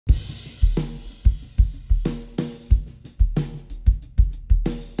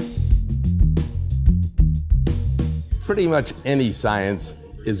pretty much any science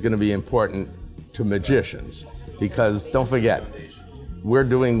is going to be important to magicians, because don't forget, we're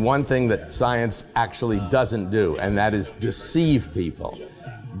doing one thing that science actually doesn't do, and that is deceive people.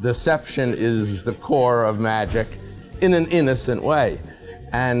 Deception is the core of magic in an innocent way.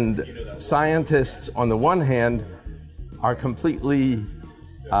 And scientists, on the one hand, are completely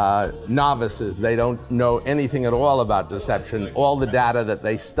novices. They don't know anything at all about deception. All the data that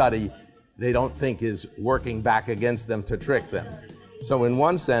they study, they don't think is working back against them to trick them. So in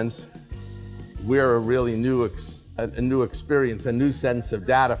one sense, we're a really new experience, a new sense of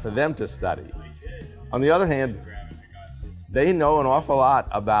data for them to study. On the other hand, they know an awful lot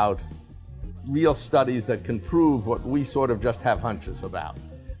about real studies that can prove what we sort of just have hunches about.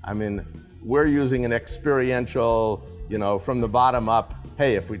 I mean, we're using an experiential, from the bottom up,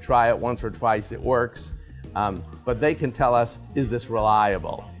 hey, if we try it once or twice, it works. But they can tell us, is this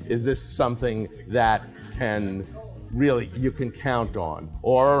reliable? Is this something that you can count on?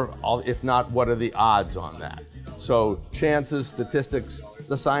 Or if not, what are the odds on that? So chances, statistics,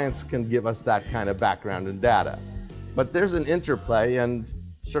 the science can give us that kind of background and data. But there's an interplay, and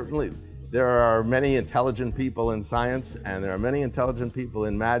certainly there are many intelligent people in science, and there are many intelligent people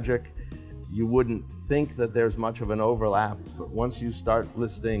in magic. You wouldn't think that there's much of an overlap, but once you start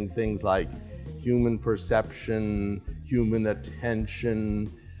listing things like human perception, human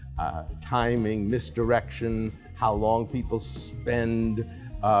attention, timing, misdirection, how long people spend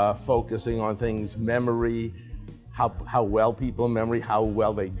focusing on things, memory, how well people memory, how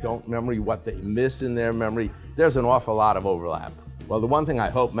well they don't memory, what they miss in their memory, there's an awful lot of overlap. Well, the one thing I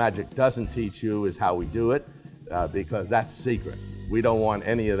hope magic doesn't teach you is how we do it, because that's secret. We don't want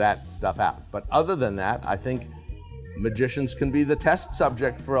any of that stuff out. But other than that, I think magicians can be the test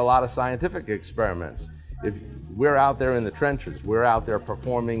subject for a lot of scientific experiments. If we're out there in the trenches, we're out there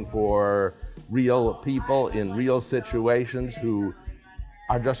performing for real people in real situations who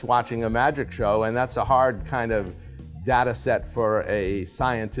are just watching a magic show, and that's a hard kind of data set for a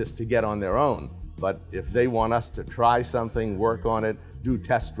scientist to get on their own. But if they want us to try something, work on it, do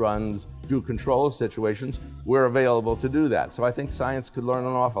test runs, do control situations, we're available to do that. So I think science could learn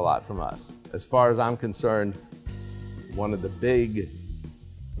an awful lot from us. As far as I'm concerned, one of the big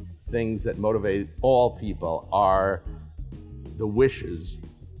things that motivate all people are the wishes,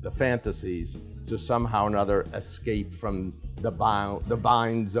 the fantasies, to somehow or another escape from the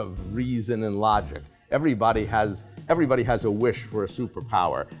binds of reason and logic. Everybody has a wish for a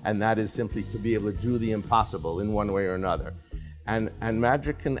superpower, and that is simply to be able to do the impossible in one way or another. And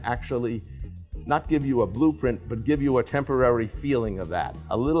magic can actually not give you a blueprint, but give you a temporary feeling of that,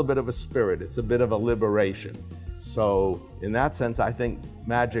 a little bit of a spirit. It's a bit of a liberation. So in that sense, I think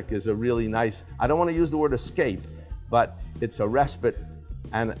magic is a really nice, I don't want to use the word escape, but it's a respite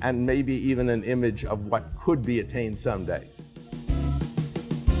and maybe even an image of what could be attained someday.